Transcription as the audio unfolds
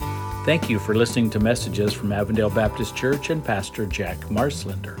Thank you for listening to messages from Avondale Baptist Church and Pastor Jack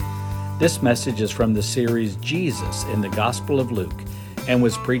Marslender. This message is from the series Jesus in the Gospel of Luke and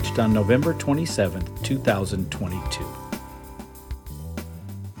was preached on November 27, 2022.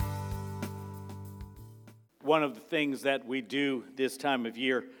 One of the things that we do this time of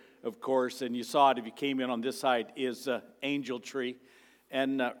year, of course, and you saw it if you came in on this side, is Angel Tree.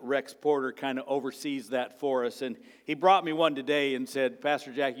 And Rex Porter kind of oversees that for us. And he brought me one today and said,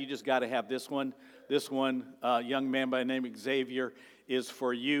 Pastor Jack, you just got to have this one. This one, young man by the name of Xavier, is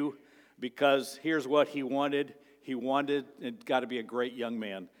for you. Because here's what he wanted. He wanted, it's got to be a great young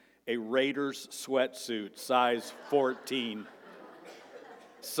man, a Raiders sweatsuit, size 14.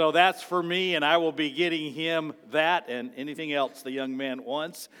 So that's for me, and I will be getting him that and anything else the young man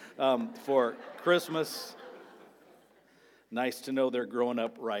wants for Christmas. Nice to know they're growing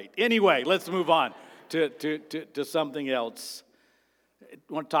up right. Anyway, let's move on to something else. I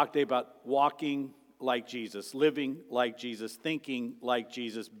want to talk today about walking like Jesus, living like Jesus, thinking like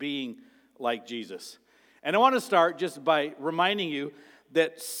Jesus, being like Jesus. And I want to start just by reminding you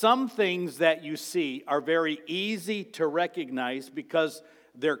that some things that you see are very easy to recognize because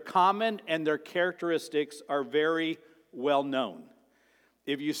they're common and their characteristics are very well known.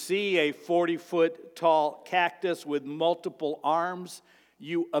 If you see a 40-foot tall cactus with multiple arms,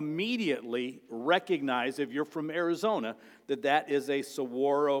 you immediately recognize, if you're from Arizona, that that is a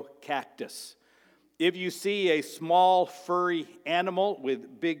saguaro cactus. If you see a small furry animal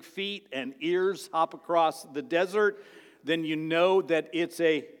with big feet and ears hop across the desert, then you know that it's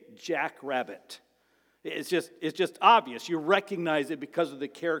a jackrabbit. It's just obvious. You recognize it because of the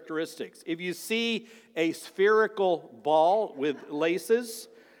characteristics. If you see a spherical ball with laces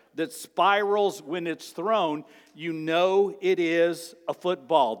that spirals when it's thrown, you know it is a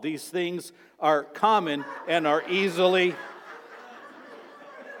football. These things are common and are easily...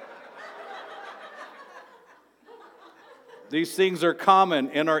 These things are common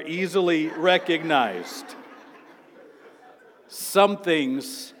and are easily recognized. Some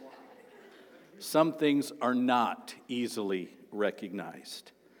things are not easily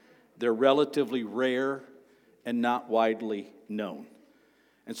recognized. They're relatively rare and not widely known.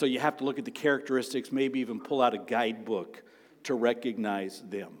 And so you have to look at the characteristics, maybe even pull out a guidebook to recognize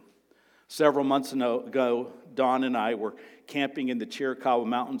them. Several months ago, Dawn and I were camping in the Chiricahua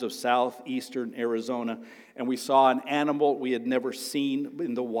Mountains of southeastern Arizona, and we saw an animal we had never seen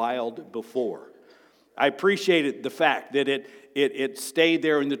in the wild before. I appreciated the fact that it stayed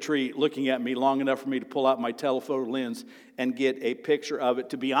there in the tree looking at me long enough for me to pull out my telephoto lens and get a picture of it.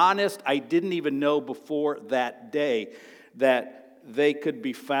 To be honest, I didn't even know before that day that they could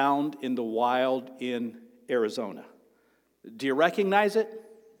be found in the wild in Arizona. Do you recognize it?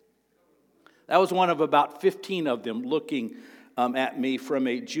 That was one of about 15 of them looking at me from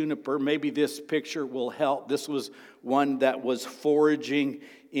a juniper. Maybe this picture will help. This was one that was foraging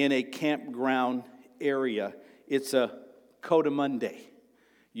in a campground area. It's a coatimundi,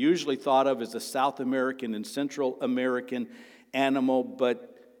 usually thought of as a South American and Central American animal,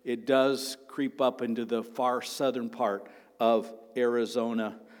 but it does creep up into the far southern part of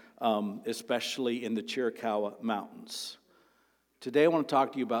Arizona, especially in the Chiricahua Mountains. Today I want to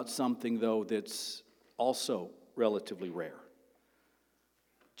talk to you about something, though, that's also relatively rare.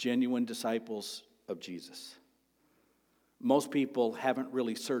 Genuine disciples of Jesus. Most people haven't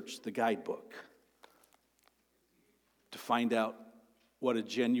really searched the guidebook to find out what a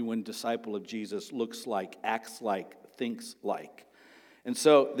genuine disciple of Jesus looks like, acts like, thinks like. And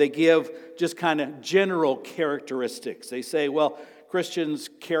so they give just kind of general characteristics. They say, well, Christians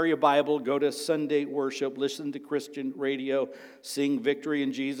carry a Bible, go to Sunday worship, listen to Christian radio, sing Victory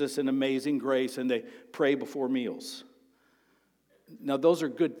in Jesus and Amazing Grace, and they pray before meals. Now, those are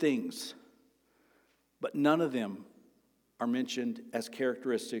good things, but none of them are mentioned as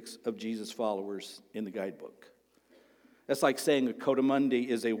characteristics of Jesus' followers in the guidebook. That's like saying a coatimundi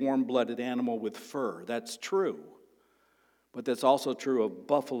is a warm-blooded animal with fur. That's true. But that's also true of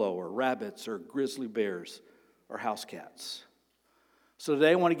buffalo or rabbits or grizzly bears or house cats. So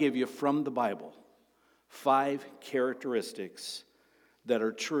today I want to give you from the Bible 5 characteristics that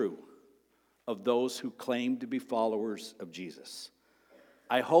are true of those who claim to be followers of Jesus.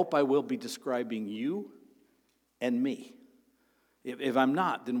 I hope I will be describing you and me. If I'm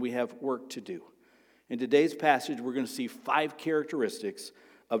not, then we have work to do. In today's passage, we're going to see 5 characteristics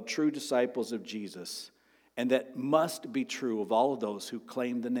of true disciples of Jesus, and that must be true of all of those who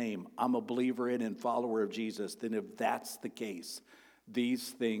claim the name, I'm a believer in and follower of Jesus. Then if that's the case,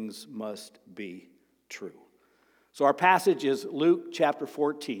 these things must be true. So our passage is Luke chapter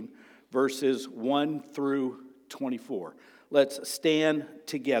 14, verses 1 through 24. Let's stand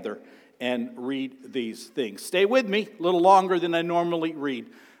together and read these things. Stay with me a little longer than I normally read,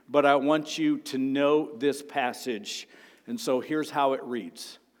 but I want you to know this passage. And so here's how it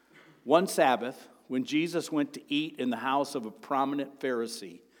reads. One Sabbath, when Jesus went to eat in the house of a prominent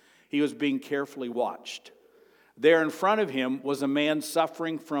Pharisee, he was being carefully watched. There in front of him was a man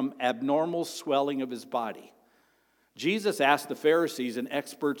suffering from abnormal swelling of his body. Jesus asked the Pharisees and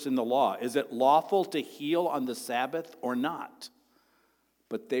experts in the law, "Is it lawful to heal on the Sabbath or not?"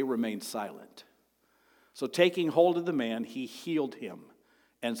 But they remained silent. So taking hold of the man, he healed him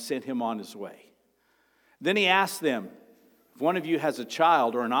and sent him on his way. Then he asked them, "If one of you has a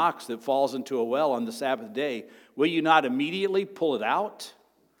child or an ox that falls into a well on the Sabbath day, will you not immediately pull it out?"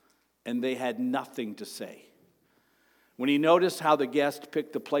 And they had nothing to say. When he noticed how the guests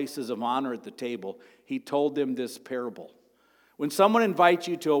picked the places of honor at the table, he told them this parable. When someone invites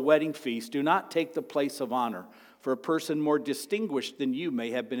you to a wedding feast, do not take the place of honor, for a person more distinguished than you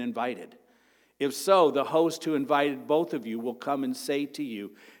may have been invited. If so, the host who invited both of you will come and say to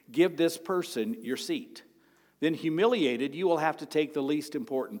you, "Give this person your seat." Then humiliated, you will have to take the least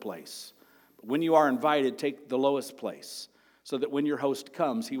important place. But when you are invited, take the lowest place, so that when your host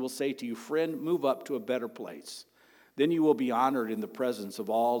comes, he will say to you, "Friend, move up to a better place." Then you will be honored in the presence of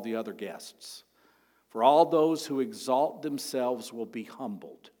all the other guests. For all those who exalt themselves will be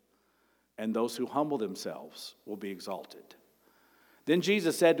humbled, and those who humble themselves will be exalted. Then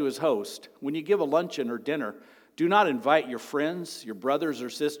Jesus said to his host, "When you give a luncheon or dinner, do not invite your friends, your brothers or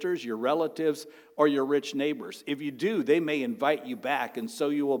sisters, your relatives, or your rich neighbors. If you do, they may invite you back, and so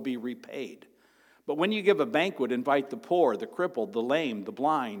you will be repaid. But when you give a banquet, invite the poor, the crippled, the lame, the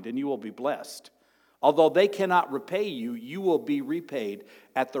blind, and you will be blessed. Although they cannot repay you, you will be repaid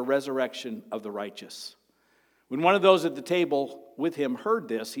at the resurrection of the righteous." When one of those at the table with him heard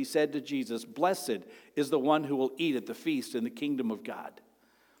this, he said to Jesus, "Blessed is the one who will eat at the feast in the kingdom of God."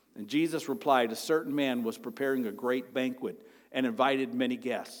 And Jesus replied, "A certain man was preparing a great banquet and invited many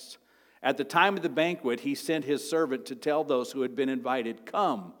guests. At the time of the banquet, he sent his servant to tell those who had been invited,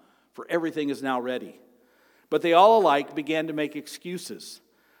 'Come, for everything is now ready.' But they all alike began to make excuses.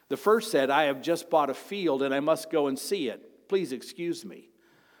 The first said, 'I have just bought a field and I must go and see it. Please excuse me.'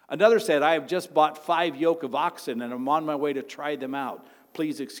 Another said, 'I have just bought 5 yoke of oxen and I'm on my way to try them out.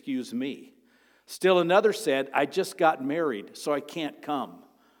 Please excuse me.' Still another said, 'I just got married, so I can't come.'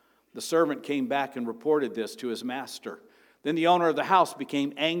 The servant came back and reported this to his master. Then the owner of the house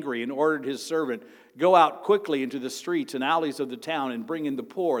became angry and ordered his servant, 'Go out quickly into the streets and alleys of the town and bring in the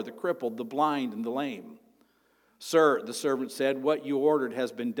poor, the crippled, the blind, and the lame.' 'Sir,' the servant said, 'what you ordered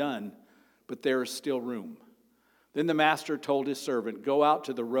has been done, but there is still room.' Then the master told his servant, 'Go out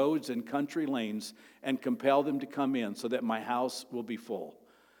to the roads and country lanes and compel them to come in so that my house will be full.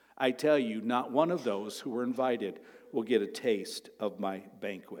 I tell you, not one of those who were invited will get a taste of my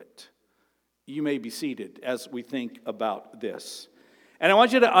banquet.'" You may be seated as we think about this. And I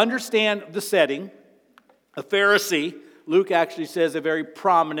want you to understand the setting. A Pharisee, Luke actually says a very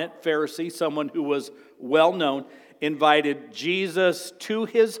prominent Pharisee, someone who was well known, invited Jesus to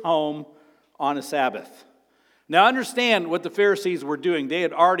his home on a Sabbath. Now understand what the Pharisees were doing. They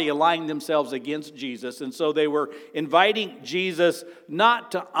had already aligned themselves against Jesus, and so they were inviting Jesus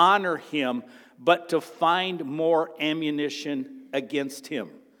not to honor him, but to find more ammunition against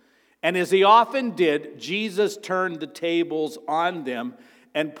him. And as he often did, Jesus turned the tables on them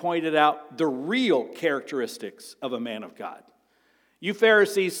and pointed out the real characteristics of a man of God. You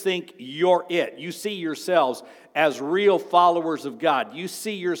Pharisees think you're it. You see yourselves as real followers of God. You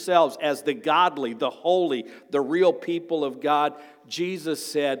see yourselves as the godly, the holy, the real people of God. Jesus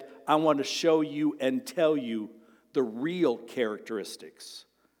said, "I want to show you and tell you the real characteristics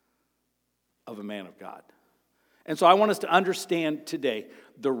of a man of God." And so I want us to understand today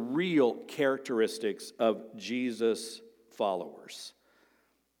the real characteristics of Jesus' followers.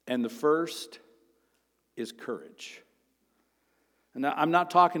 And the first is courage. And now, I'm not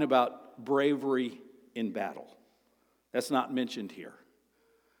talking about bravery in battle. That's not mentioned here.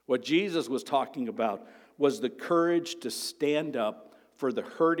 What Jesus was talking about was the courage to stand up for the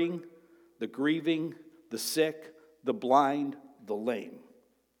hurting, the grieving, the sick, the blind, the lame,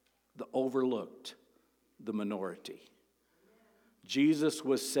 the overlooked, the minority. Jesus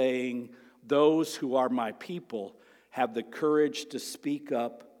was saying, those who are my people have the courage to speak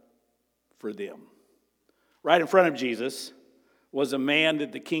up for them. Right in front of Jesus was a man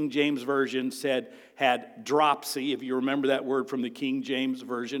that the King James Version said had dropsy, if you remember that word from the King James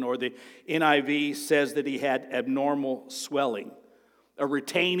Version, or the NIV says that he had abnormal swelling, a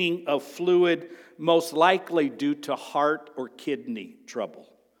retaining of fluid, most likely due to heart or kidney trouble.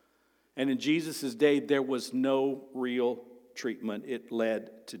 And in Jesus' day, there was no real treatment. It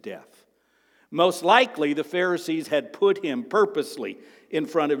led to death. Most likely, the Pharisees had put him purposely in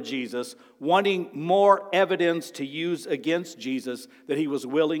front of Jesus, wanting more evidence to use against Jesus that he was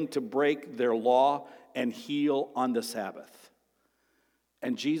willing to break their law and heal on the Sabbath.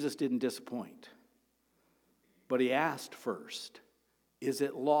 And Jesus didn't disappoint. But he asked first, is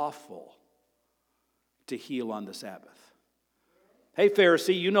it lawful to heal on the Sabbath? Hey,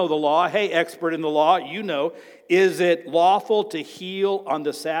 Pharisee, you know the law. Hey, expert in the law, you know. Is it lawful to heal on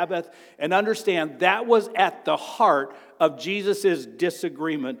the Sabbath? And understand, that was at the heart of Jesus'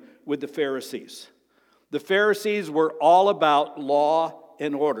 disagreement with the Pharisees. The Pharisees were all about law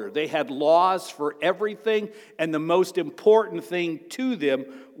and order. They had laws for everything, and the most important thing to them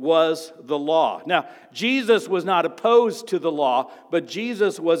was the law. Now, Jesus was not opposed to the law, but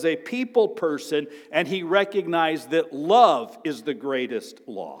Jesus was a people person, and he recognized that love is the greatest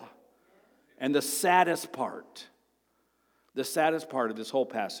law. And the saddest part of this whole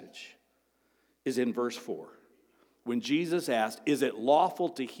passage is in verse 4. When Jesus asked, is it lawful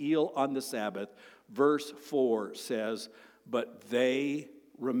to heal on the Sabbath? Verse 4 says, but they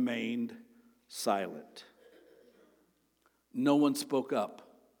remained silent. No one spoke up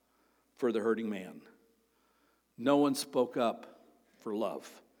for the hurting man. No one spoke up for love.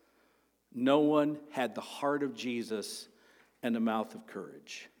 No one had the heart of Jesus and a mouth of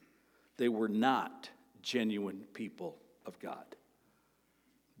courage. They were not genuine people of God.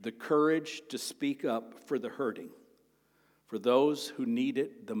 The courage to speak up for the hurting, for those who need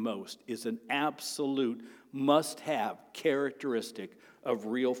it the most, is an absolute must-have characteristic of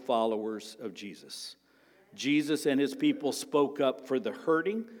real followers of Jesus. Jesus and his people spoke up for the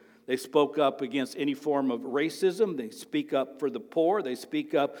hurting. They spoke up against any form of racism. They speak up for the poor. They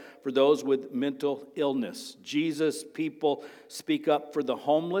speak up for those with mental illness. Jesus' people speak up for the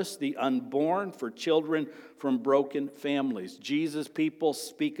homeless, the unborn, for children from broken families. Jesus' people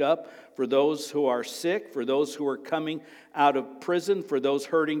speak up for those who are sick, for those who are coming out of prison, for those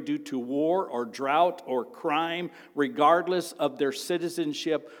hurting due to war or drought or crime, regardless of their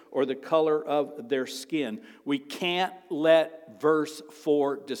citizenship or the color of their skin. We can't let verse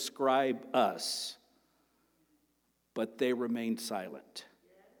 4 describe us, but they remained silent.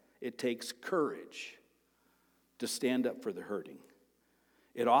 It takes courage to stand up for the hurting.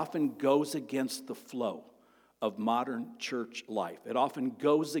 It often goes against the flow of modern church life. It often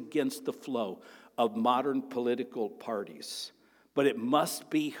goes against the flow of modern political parties. But it must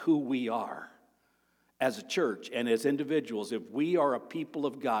be who we are as a church and as individuals. If we are a people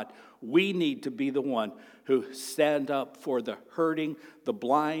of God, we need to be the one who stand up for the hurting, the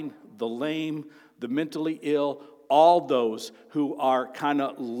blind, the lame, the mentally ill, all those who are kind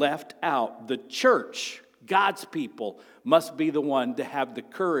of left out. The church, God's people, must be the one to have the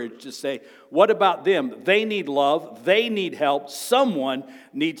courage to say, what about them? They need love. They need help. Someone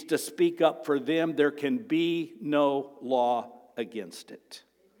needs to speak up for them. There can be no law against it.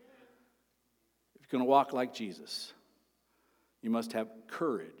 If you're going to walk like Jesus, you must have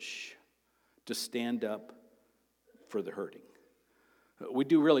courage to stand up for the hurting. We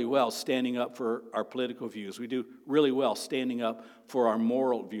do really well standing up for our political views. We do really well standing up for our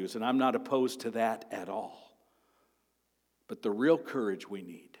moral views, and I'm not opposed to that at all. But the real courage we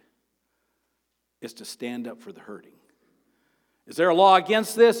need is to stand up for the hurting. Is there a law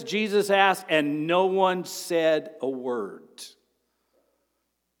against this? Jesus asked, and no one said a word.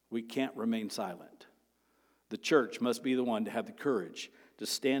 We can't remain silent. The church must be the one to have the courage to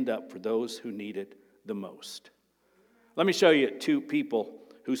stand up for those who need it the most. Let me show you two people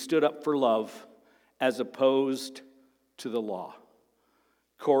who stood up for love as opposed to the law.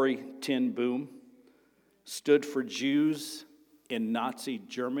 Corrie ten Boom stood for Jews in Nazi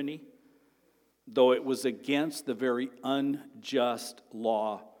Germany, though it was against the very unjust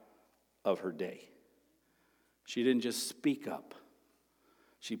law of her day. She didn't just speak up.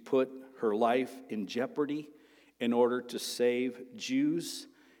 She put her life in jeopardy in order to save Jews,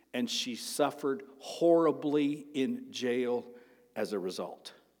 and she suffered horribly in jail as a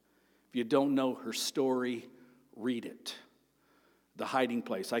result. If you don't know her story, read it. The Hiding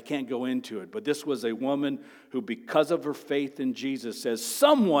Place. I can't go into it, but this was a woman who, because of her faith in Jesus, says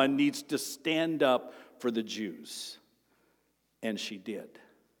someone needs to stand up for the Jews. And she did.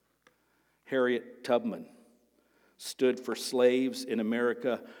 Harriet Tubman stood for slaves in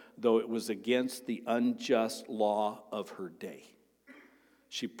America, though it was against the unjust law of her day.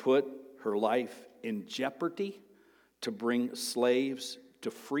 She put her life in jeopardy to bring slaves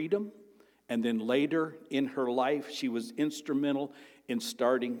to freedom. And then later in her life, she was instrumental in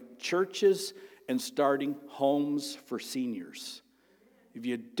starting churches and starting homes for seniors. If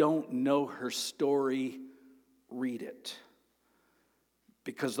you don't know her story, read it.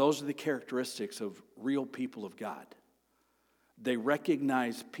 Because those are the characteristics of real people of God. They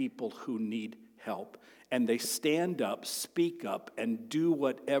recognize people who need help, and they stand up, speak up, and do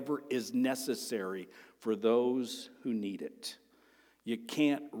whatever is necessary for those who need it. You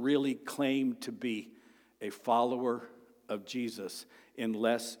can't really claim to be a follower of Jesus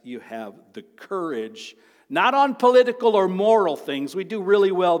unless you have the courage, not on political or moral things, we do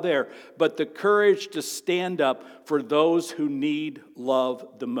really well there, but the courage to stand up for those who need love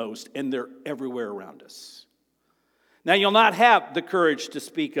the most, and they're everywhere around us. Now, you'll not have the courage to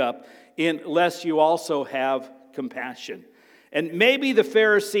speak up unless you also have compassion. And maybe the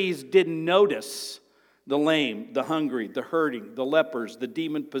Pharisees didn't notice the lame, the hungry, the hurting, the lepers, the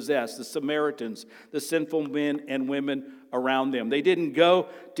demon-possessed, the Samaritans, the sinful men and women around them. They didn't go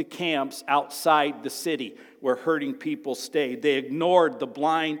to camps outside the city where hurting people stayed. They ignored the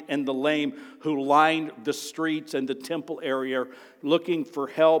blind and the lame who lined the streets and the temple area looking for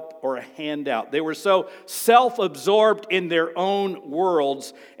help or a handout. They were so self-absorbed in their own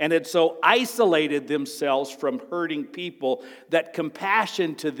worlds and had so isolated themselves from hurting people that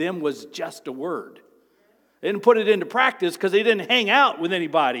compassion to them was just a word. They didn't put it into practice because they didn't hang out with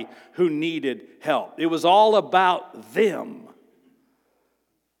anybody who needed help. It was all about them.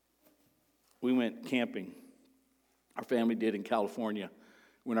 We went camping. Our family did in California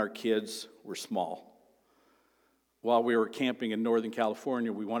when our kids were small. While we were camping in Northern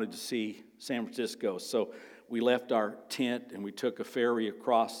California, we wanted to see San Francisco. So we left our tent and we took a ferry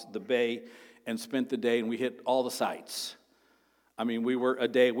across the bay and spent the day, and we hit all the sites. I mean, we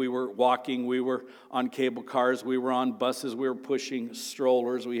were walking, we were on cable cars, we were on buses, we were pushing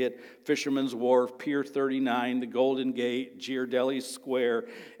strollers. We hit Fisherman's Wharf, Pier 39, the Golden Gate, Ghirardelli Square,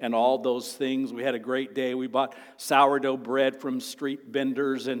 and all those things. We had a great day. We bought sourdough bread from street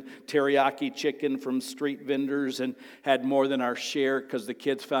vendors and teriyaki chicken from street vendors and had more than our share because the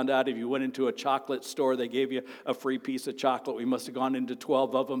kids found out if you went into a chocolate store, they gave you a free piece of chocolate. We must have gone into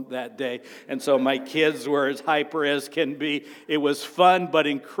 12 of them that day. And so my kids were as hyper as can be. It was fun, but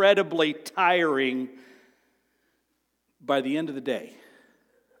incredibly tiring by the end of the day.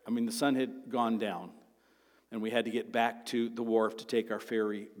 I mean, the sun had gone down, and we had to get back to the wharf to take our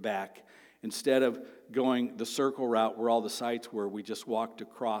ferry back. Instead of going the circle route where all the sites were, we just walked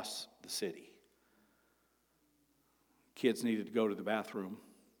across the city. Kids needed to go to the bathroom,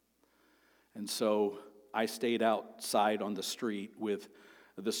 and so I stayed outside on the street with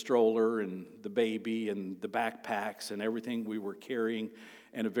the stroller and the baby and the backpacks and everything we were carrying,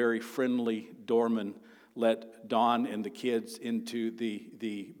 and a very friendly doorman let Dawn and the kids into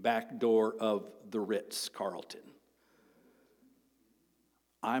the back door of the Ritz-Carlton.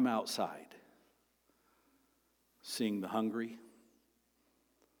 I'm outside seeing the hungry,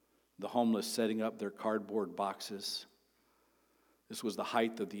 the homeless setting up their cardboard boxes. This was the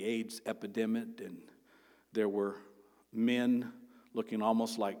height of the AIDS epidemic, and there were men looking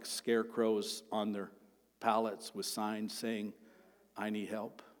almost like scarecrows on their pallets with signs saying, "I need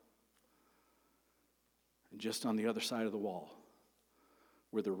help." And just on the other side of the wall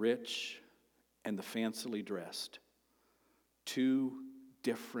were the rich and the fancily dressed. Two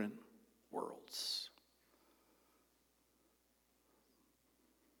different worlds.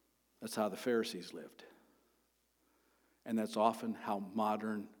 That's how the Pharisees lived. And that's often how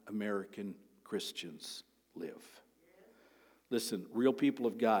modern American Christians live. Listen, real people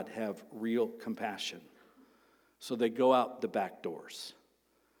of God have real compassion. So they go out the back doors.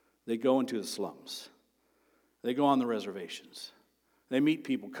 They go into the slums. They go on the reservations. They meet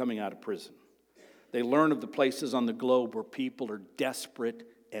people coming out of prison. They learn of the places on the globe where people are desperate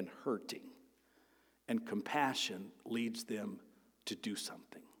and hurting. And compassion leads them to do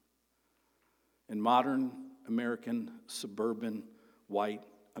something. In modern American, suburban, white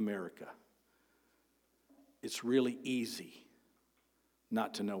America, it's really easy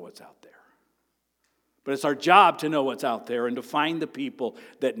not to know what's out there. But it's our job to know what's out there and to find the people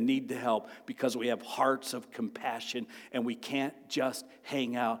that need the help because we have hearts of compassion and we can't just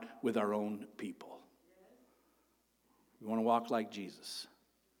hang out with our own people. You want to walk like Jesus.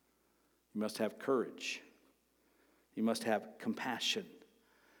 You must have courage. You must have compassion.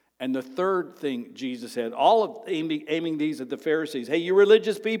 And the third thing Jesus said, all of aiming these at the Pharisees. Hey, you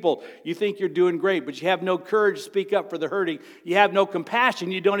religious people, you think you're doing great, but you have no courage to speak up for the hurting. You have no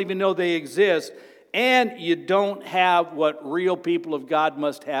compassion. You don't even know they exist. And you don't have what real people of God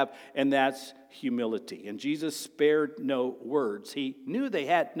must have, and that's humility. And Jesus spared no words. He knew they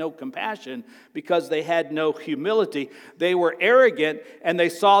had no compassion because they had no humility. They were arrogant, and they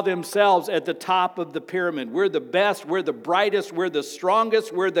saw themselves at the top of the pyramid. We're the best, we're the brightest, we're the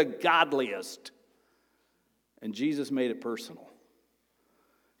strongest, we're the godliest. And Jesus made it personal.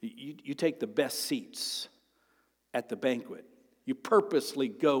 You take the best seats at the banquet. You purposely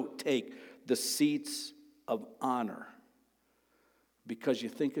go take the seats of honor because you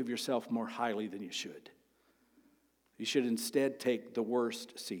think of yourself more highly than you should. You should instead take the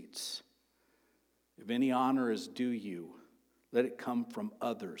worst seats. If any honor is due you, let it come from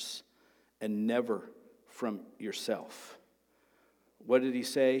others and never from yourself. What did he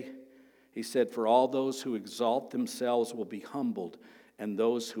say? He said, for all those who exalt themselves will be humbled, and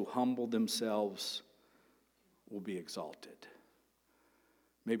those who humble themselves will be exalted.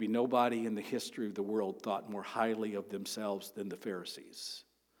 Maybe nobody in the history of the world thought more highly of themselves than the Pharisees.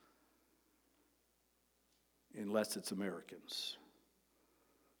 Unless it's Americans,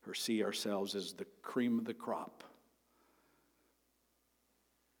 or see ourselves as the cream of the crop.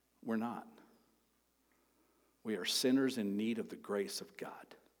 We're not. We are sinners in need of the grace of God,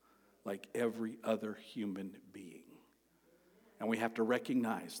 like every other human being. And we have to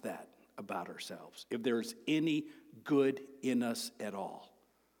recognize that about ourselves. If there's any good in us at all,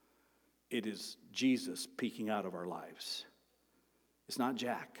 it is Jesus peeking out of our lives. It's not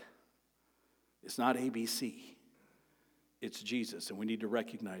Jack. It's not ABC. It's Jesus, and we need to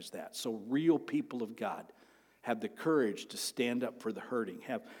recognize that. So real people of God have the courage to stand up for the hurting,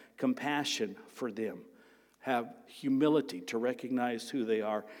 have compassion for them, have humility to recognize who they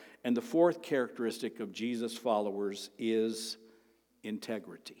are. And the fourth characteristic of Jesus' followers is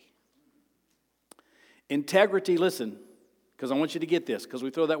integrity. Integrity, listen, because I want you to get this, because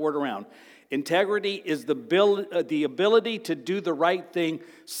we throw that word around. Integrity is the ability to do the right thing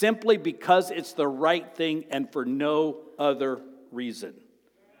simply because it's the right thing and for no other reason.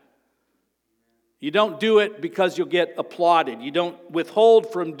 You don't do it because you'll get applauded. You don't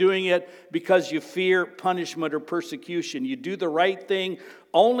withhold from doing it because you fear punishment or persecution. You do the right thing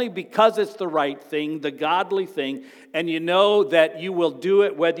only because it's the right thing, the godly thing, and you know that you will do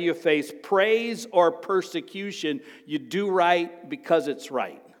it whether you face praise or persecution. You do right because it's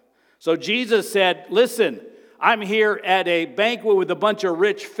right. So Jesus said, listen, I'm here at a banquet with a bunch of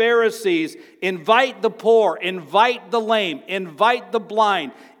rich Pharisees. Invite the poor, invite the lame, invite the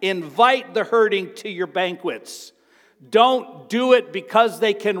blind, invite the hurting to your banquets. Don't do it because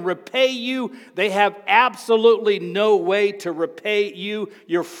they can repay you. They have absolutely no way to repay you.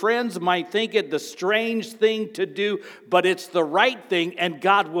 Your friends might think it the strange thing to do, but it's the right thing, and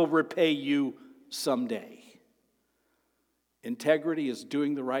God will repay you someday. Integrity is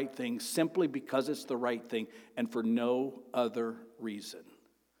doing the right thing simply because it's the right thing and for no other reason.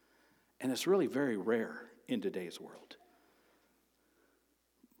 And it's really very rare in today's world.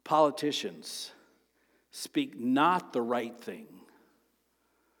 Politicians speak not the right thing,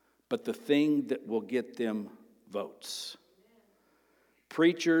 but the thing that will get them votes.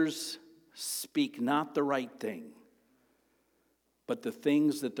 Preachers speak not the right thing, but the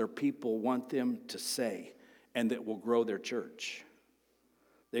things that their people want them to say and that will grow their church.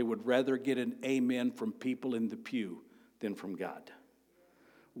 They would rather get an amen from people in the pew than from God.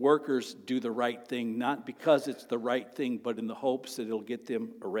 Workers do the right thing, not because it's the right thing, but in the hopes that it'll get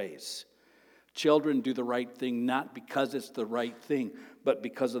them a raise. Children do the right thing, not because it's the right thing, but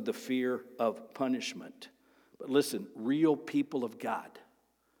because of the fear of punishment. But listen, real people of God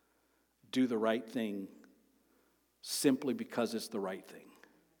do the right thing simply because it's the right thing.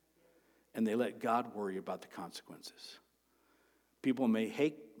 And they let God worry about the consequences. People may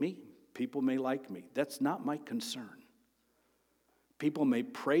hate me. People may like me. That's not my concern. People may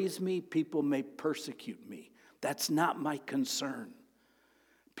praise me. People may persecute me. That's not my concern.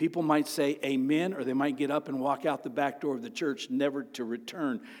 People might say amen, or they might get up and walk out the back door of the church, never to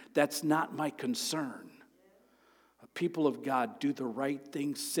return. That's not my concern. People of God do the right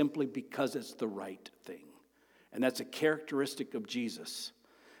thing simply because it's the right thing. And that's a characteristic of Jesus.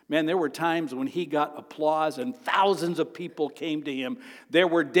 Man, there were times when he got applause and thousands of people came to him. There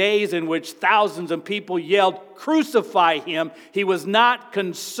were days in which thousands of people yelled, "Crucify him." He was not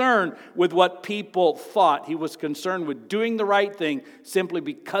concerned with what people thought. He was concerned with doing the right thing simply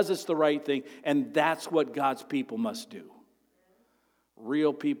because it's the right thing. And that's what God's people must do.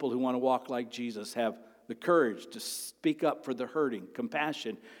 Real people who want to walk like Jesus have the courage to speak up for the hurting,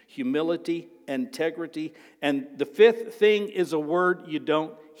 compassion, humility, integrity. And the fifth thing is a word you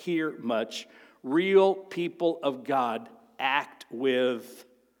don't hear much. Real people of God act with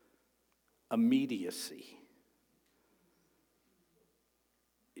immediacy.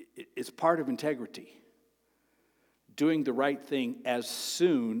 It's part of integrity. Doing the right thing as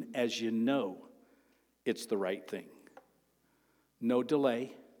soon as you know it's the right thing. No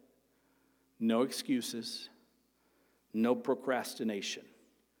delay. No excuses, no procrastination.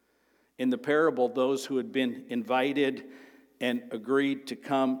 In the parable, those who had been invited and agreed to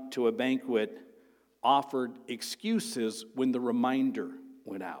come to a banquet offered excuses when the reminder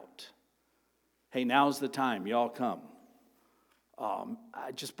went out. Hey, now's the time. Y'all come.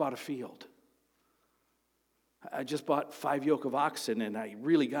 I just bought a field. I just bought 5 yoke of oxen, and I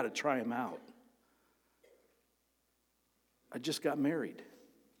really got to try them out. I just got married.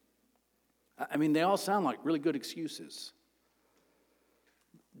 I mean, they all sound like really good excuses.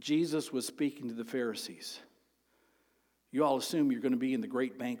 Jesus was speaking to the Pharisees. You all assume you're going to be in the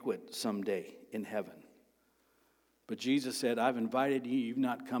great banquet someday in heaven. But Jesus said, I've invited you, you've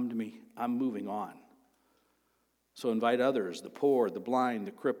not come to me, I'm moving on. So invite others, the poor, the blind,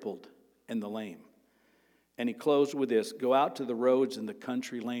 the crippled, and the lame. And he closed with this, go out to the roads and the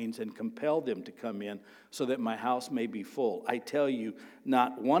country lanes and compel them to come in so that my house may be full. I tell you,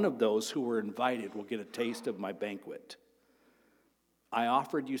 not one of those who were invited will get a taste of my banquet. I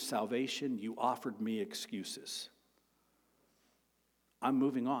offered you salvation, you offered me excuses. I'm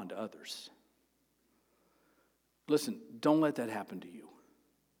moving on to others. Listen, don't let that happen to you.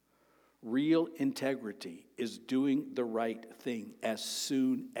 Real integrity is doing the right thing as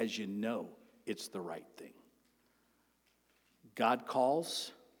soon as you know it's the right thing. God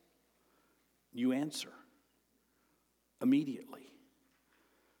calls, you answer immediately.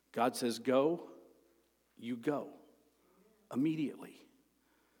 God says go, you go immediately.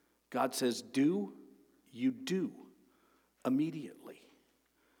 God says do, you do immediately.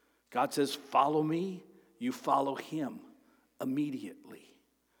 God says follow me, you follow him immediately.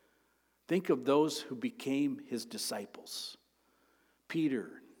 Think of those who became his disciples. Peter,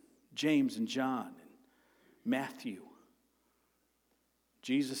 James and John, and Matthew.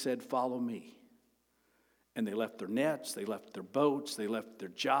 Jesus said, follow me. And they left their nets, they left their boats, they left their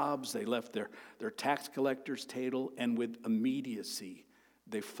jobs, they left their tax collector's table, and with immediacy,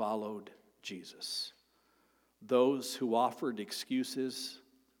 they followed Jesus. Those who offered excuses,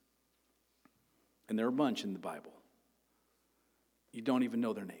 and there are a bunch in the Bible, you don't even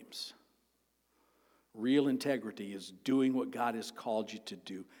know their names. Real integrity is doing what God has called you to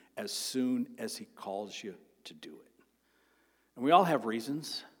do as soon as he calls you to do it. And we all have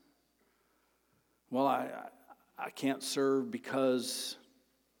reasons. Well, I can't serve because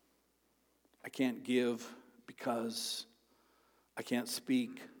I can't give, because I can't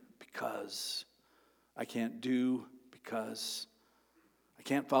speak, because I can't do, because I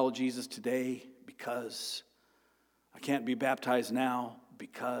can't follow Jesus today, because I can't be baptized now,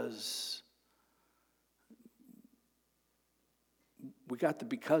 because we got the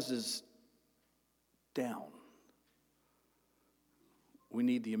becauses down. We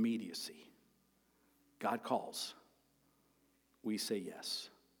need the immediacy. God calls. We say yes.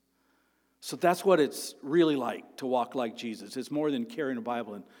 So that's what it's really like to walk like Jesus. It's more than carrying a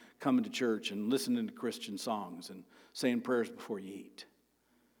Bible and coming to church and listening to Christian songs and saying prayers before you eat.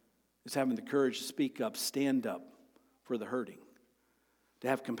 It's having the courage to speak up, stand up for the hurting, to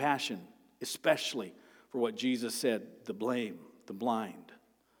have compassion, especially for what Jesus said, the lame, the blind.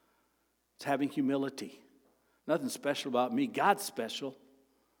 It's having humility. Nothing special about me. God's special,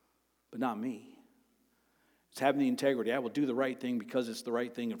 but not me. It's having the integrity. I will do the right thing because it's the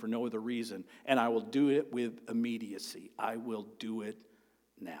right thing and for no other reason. And I will do it with immediacy. I will do it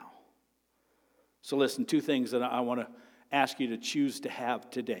now. So listen, 2 things that I want to ask you to choose to have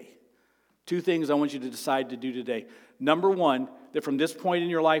today. 2 things I want you to decide to do today. Number 1, that from this point in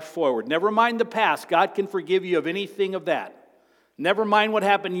your life forward, never mind the past. God can forgive you of anything of that. Never mind what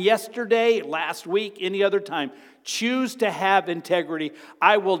happened yesterday, last week, any other time. Choose to have integrity.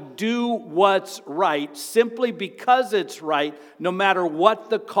 I will do what's right simply because it's right, no matter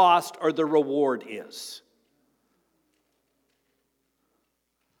what the cost or the reward is.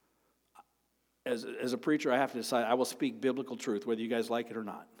 As a preacher, I have to decide I will speak biblical truth, whether you guys like it or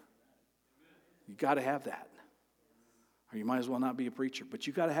not. You've got to have that. Or you might as well not be a preacher. But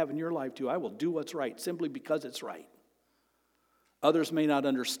you've got to have in your life too, I will do what's right simply because it's right. Others may not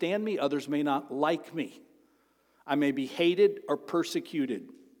understand me. Others may not like me. I may be hated or persecuted.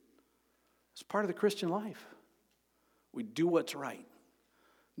 It's part of the Christian life. We do what's right,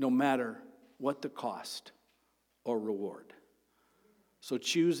 no matter what the cost or reward. So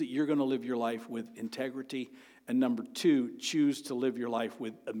choose that you're going to live your life with integrity. And number 2, choose to live your life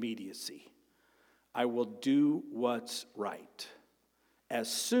with immediacy. I will do what's right as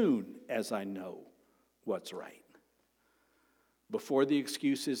soon as I know what's right. Before the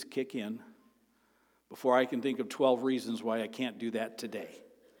excuses kick in, before I can think of 12 reasons why I can't do that today.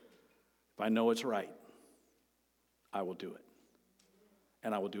 If I know it's right, I will do it.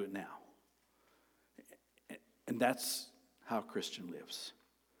 And I will do it now. And that's how a Christian lives.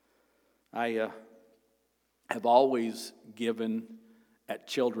 I have always given at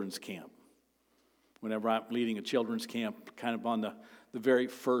children's camp. Whenever I'm leading a children's camp, kind of on the very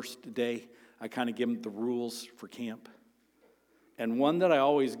first day, I kind of give them the rules for camp. And one that I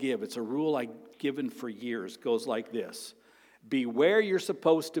always give, it's a rule I've given for years, goes like this: be where you're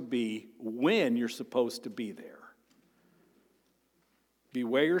supposed to be when you're supposed to be there. Be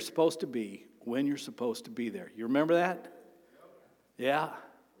where you're supposed to be when you're supposed to be there. You remember that? Yeah?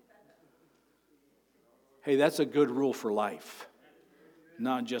 Hey, that's a good rule for life,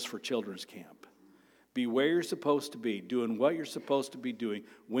 not just for children's camp. Be where you're supposed to be, doing what you're supposed to be doing,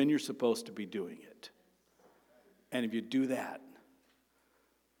 when you're supposed to be doing it. And if you do that,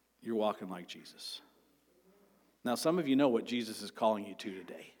 you're walking like Jesus. Now, some of you know what Jesus is calling you to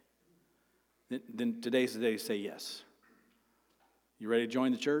today. Then today's the day to say yes. You ready to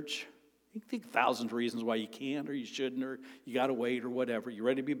join the church? You can think of 1,000 reasons why you can't or you shouldn't or you got to wait or whatever. You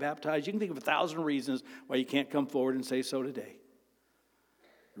ready to be baptized? You can think of 1,000 reasons why you can't come forward and say so today.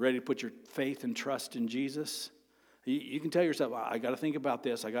 You ready to put your faith and trust in Jesus? You can tell yourself, I got to think about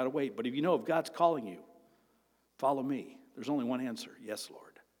this. I got to wait. But if you know if God's calling you, follow me. There's only one answer. Yes,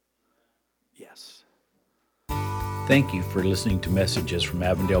 Lord. Yes. Thank you for listening to messages from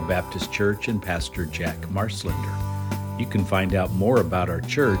Avondale Baptist Church and Pastor Jack Marslender. You can find out more about our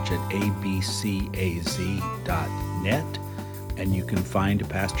church at abcaz.net, and you can find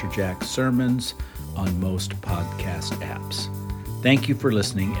Pastor Jack's sermons on most podcast apps. Thank you for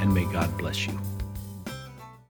listening, and may God bless you.